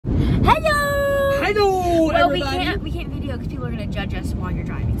Hello! Hello, well, everybody. we can't video because people are gonna judge us while you're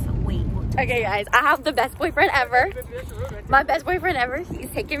driving. So wait. Okay, guys, I have the best boyfriend ever. My best boyfriend ever. He's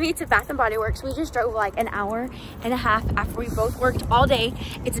taking me to Bath and Body Works. We just drove like an hour and a half after we both worked all day.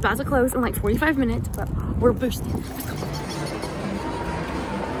 It's about to close in like 45 minutes, but we're boosting.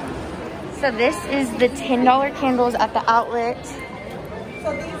 So this is the $10 candles at the outlet.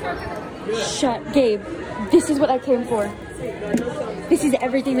 Shut, Gabe. This is what I came for. This is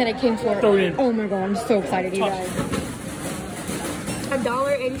everything that I came for. Throw it in. Oh my god, I'm so excited, you guys.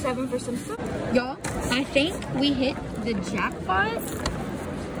 $1.87 for some stuff. Y'all, I think we hit the jackpot.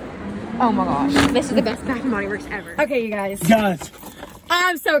 Oh my gosh. This is the best Bath and Body Works ever. Okay, you guys. Guys,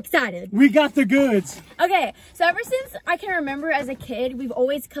 I'm so excited. we got the goods. Okay, so ever since I can remember as a kid, we've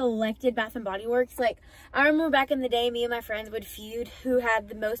always collected Bath and Body Works. Like, I remember back in the day, me and my friends would feud who had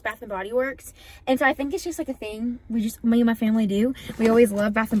the most Bath and Body Works. And so I think it's just like a thing me and my family do. We always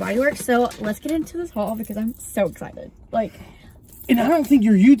love Bath and Body Works. So let's get into this haul because I'm so excited. Like, And I don't think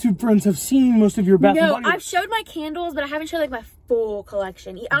your YouTube friends have seen most of your Bath and Body No, I've Works. showed my candles, but I haven't showed like my full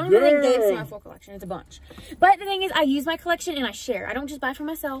collection. I don't even think they've seen my full collection. It's a bunch. But the thing is, I use my collection and I share. I don't just buy for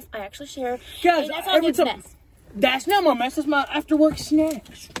myself. I actually share. Guys, and that's all every Gabe's time- mess. That's not my mess. That's my after-work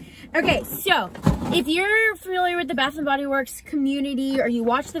snacks. Okay, so if you're familiar with the Bath and Body Works community or you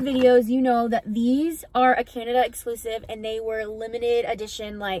watch the videos, you know that these are a Canada exclusive and they were limited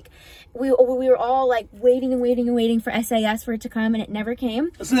edition. Like we were all like waiting and waiting and waiting for SAS for it to come, and it never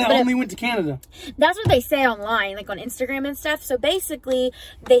came. So they But only went to Canada. that's what they say online, like on Instagram and stuff. So basically,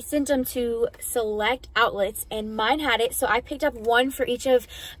 they sent them to select outlets, and mine had it. So I picked up one for each of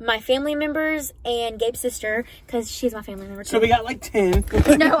my family members and Gabe's sister, because she's my family member too. So we got like 10.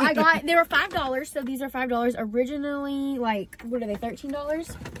 No, they were $5, so these are $5. Originally, like, what are they,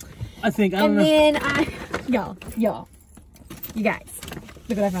 $13? I think. I don't And know. then y'all, you guys,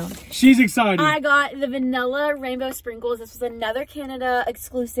 look what I found. She's excited. I got the vanilla rainbow sprinkles. This was another Canada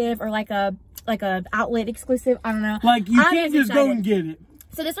exclusive, or like a outlet exclusive. I don't know. Like, you I'm can't just go and get it.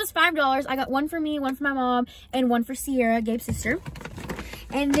 So this was $5. I got one for me, one for my mom, and one for Sierra, Gabe's sister.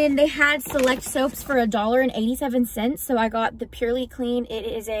 And then they had select soaps for $1.87. So I got the Purely Clean. It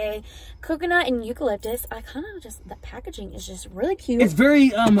is a coconut and eucalyptus. I kind of just, the packaging is just really cute. It's very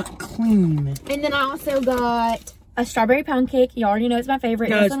clean. And then I also got a strawberry pound cake. You already know it's my favorite.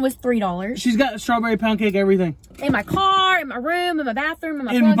 Guys, this one was $3. She's got strawberry pound cake, everything. In my car, in my room, in my bathroom, in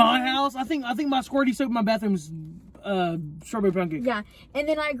my In plug my room. house, I think my squirty soap in my bathroom is strawberry pound cake. Yeah, and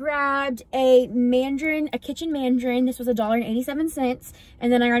then I grabbed a kitchen mandarin. This was $1.87,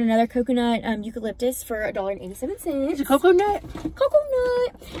 and then I got another coconut eucalyptus for $1.87. It's a coconut.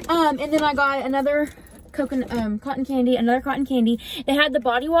 And then I got another cotton candy, They had the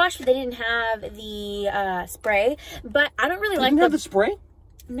body wash, but they didn't have the spray. But I don't really like the spray.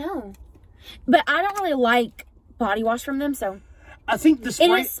 No, but I don't really like body wash from them, so. I think the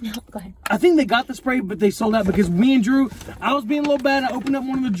spray. Go ahead. I think they got the spray, but they sold out because me and Drew, I was being a little bad. I opened up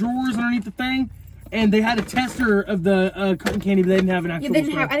one of the drawers underneath the thing, and they had a tester of the cotton candy, but they didn't have an actual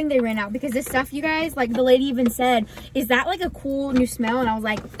spray. I think they ran out because this stuff, you guys, like the lady even said, is that like a cool new smell? And I was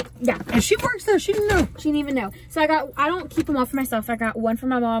like, yeah. And she works there. She didn't know. She didn't even know. So I don't keep them all for myself. I got one for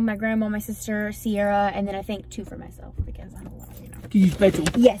my mom, my grandma, my sister, Sierra, and then I think 2 for myself because I don't want to, you know. Can you special?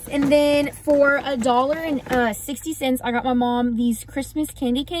 Yes, and then for $1.60, I got my mom these Christmas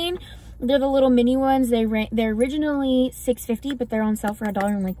candy cane. They're the little mini ones. They're originally $6.50, but they're on sale for $1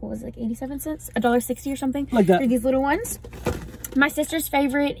 and like, what was it, like 87 cents? $1.60 or something. Like that. For these little ones. My sister's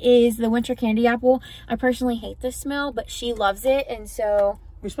favorite is the winter candy apple. I personally hate this smell, but she loves it, and so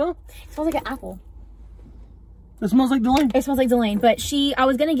You smell? it smells like an apple. It smells like Delane. It smells like Delane, but I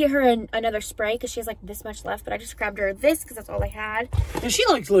was gonna get her another spray because she has like this much left, but I just grabbed her this because that's all I had. And she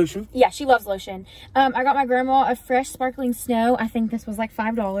likes lotion. Yeah, she loves lotion. I got my grandma a fresh sparkling snow. I think this was like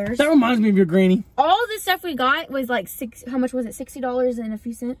 $5. That reminds me of your granny. All of the stuff we got was like how much was it? $60 and a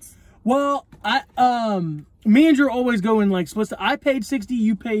few cents. Well, me and Drew always go in like splits. I paid 60,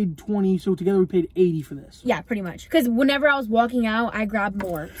 you paid 20, so together we paid 80 for this. Yeah, pretty much. Because whenever I was walking out, I grabbed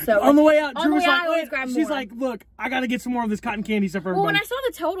more. So On the way out, on Drew the was way out, like, I always grab she's more. like, look, I gotta get some more of this cotton candy stuff for Well, everybody. when I saw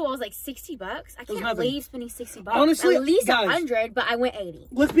the total, I was like $60. I can't nothing. believe spending $60. Honestly, at least guys, 100, but I went 80.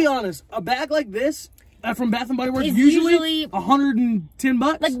 Let's be honest, a bag like this from Bath and Body Works It's usually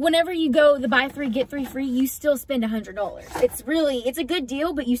 $110. Like whenever you go the buy 3 get 3 free, you still spend $100. It's a good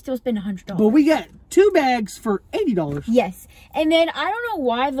deal, but you still spend $100. But we got 2 bags for $80. Yes. And then I don't know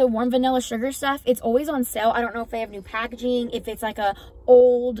why the warm vanilla sugar stuff, it's always on sale. I don't know if they have new packaging, if it's like a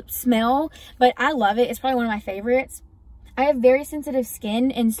old smell, but I love it. It's probably one of my favorites. I have very sensitive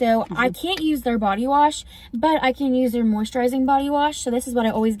skin, and so I can't use their body wash, but I can use their moisturizing body wash. So this is what I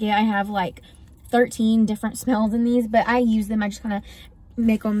always get. I have like 13 different smells in these, but I use them. I just kind of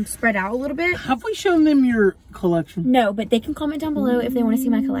make them spread out a little bit. Have we shown them your collection? No, but they can comment down below if they want to see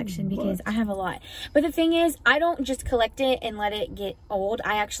my collection, because I have a lot. But the thing is, I don't just collect it and let it get old.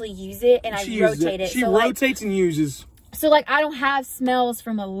 I actually use it and I rotate it. She rotates and uses. So like, I don't have smells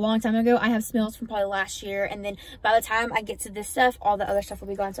from a long time ago. I have smells from probably last year, and then by the time I get to this stuff, all the other stuff will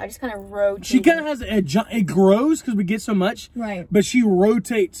be gone. So I just kind of rotate. She kind of has it grows because we get so much, right? But she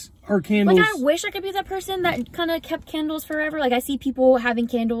rotates her candles. Like, I wish I could be that person that kind of kept candles forever. Like, I see people having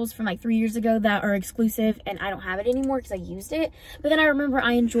candles from like 3 years ago that are exclusive, and I don't have it anymore because I used it. But then I remember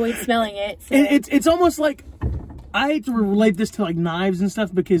I enjoyed smelling it. So. It's almost like, I hate to relate this to like knives and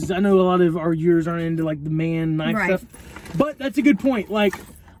stuff, because I know a lot of our viewers aren't into like the man knife stuff. But that's a good point. Like,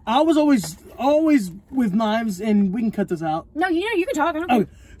 I was always with knives, and we can cut this out. No, you can talk. I don't care.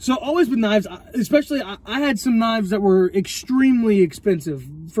 Okay. So always with knives, especially I had some knives that were extremely expensive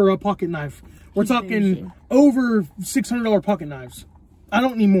for a pocket knife. We're talking over $600 pocket knives. I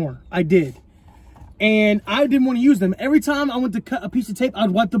don't need more. I did. And I didn't want to use them. Every time I went to cut a piece of tape,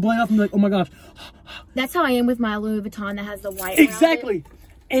 I'd wipe the blade off and be like, oh my gosh. That's how I am with my Louis Vuitton that has the white. Exactly.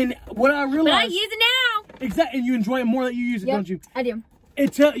 And what I realized. But I use it now. Exactly. And you enjoy it more that you use it, don't you? I do.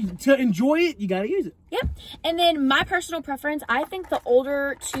 And to enjoy it, you got to use it. Yep. And then my personal preference, I think the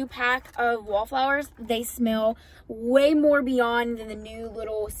older 2-pack of Wallflowers, they smell way more beyond than the new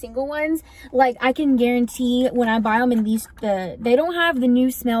little single ones. Like, I can guarantee when I buy them in these, they don't have the new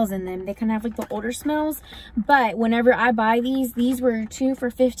smells in them. They kind of have like the older smells. But whenever I buy these were 2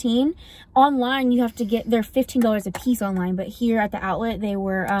 for $15. Online, you have to get, they're $15 a piece online. But here at the outlet, they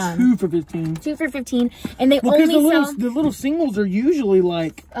were 2 for $15. 2 for $15. And they well, only sell the little singles are usually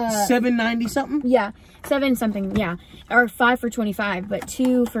like $7.90 something. Yeah. 7 something, yeah, or 5 for $25, but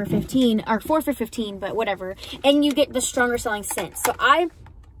 2 for $15, or 4 for $15, but whatever. And you get the stronger selling scents. So I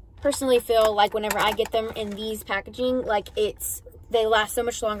personally feel like whenever I get them in these packaging, like they last so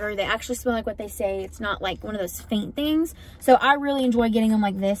much longer. They actually smell like what they say. It's not like one of those faint things. So I really enjoy getting them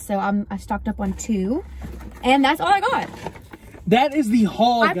like this. So I stocked up on 2, and that's all I got. That is the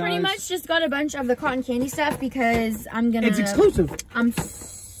haul, guys. I pretty much just got a bunch of the cotton candy stuff because it's exclusive. I'm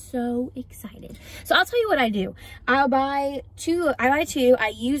so excited. So I'll tell you what I do. I buy two,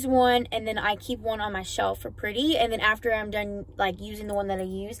 I use one, and then I keep one on my shelf for pretty, and then after I'm done like using the one that I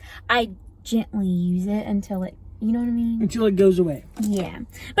use, I gently use it until it, you know what I mean? Until it goes away. Yeah.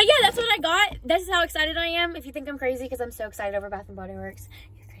 But yeah, that's what I got. This is how excited I am. If you think I'm crazy because I'm so excited over Bath & Body Works,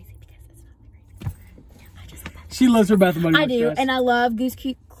 you're crazy because it's not crazy. I just love that. She loves her Bath & Body Works. I do, guys. And I love Goose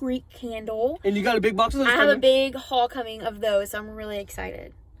Creek candle. And you got a big box of those? I have a big haul coming of those, so I'm really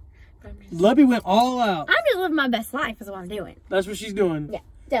excited. Lubby went all out. I'm just living my best life is what I'm doing. That's what she's doing.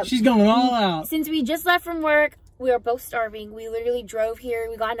 Yeah. So, she's going all out. Since we just left from work, we were both starving. We literally drove here.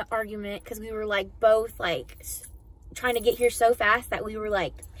 We got in an argument because we were like both like trying to get here so fast that we were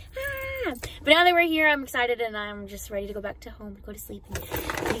like, ah. But now that we're here, I'm excited and I'm just ready to go back to home, to go to sleep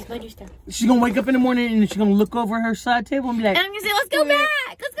and use my new stuff. She's going to wake up in the morning and she's going to look over her side table and be like, and I'm going to say, let's go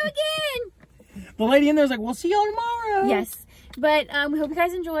back. Let's go again. The lady in there is like, we'll see y'all tomorrow. Yes. But we hope you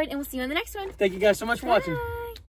guys enjoyed, and we'll see you on the next one. Thank you guys so much for watching.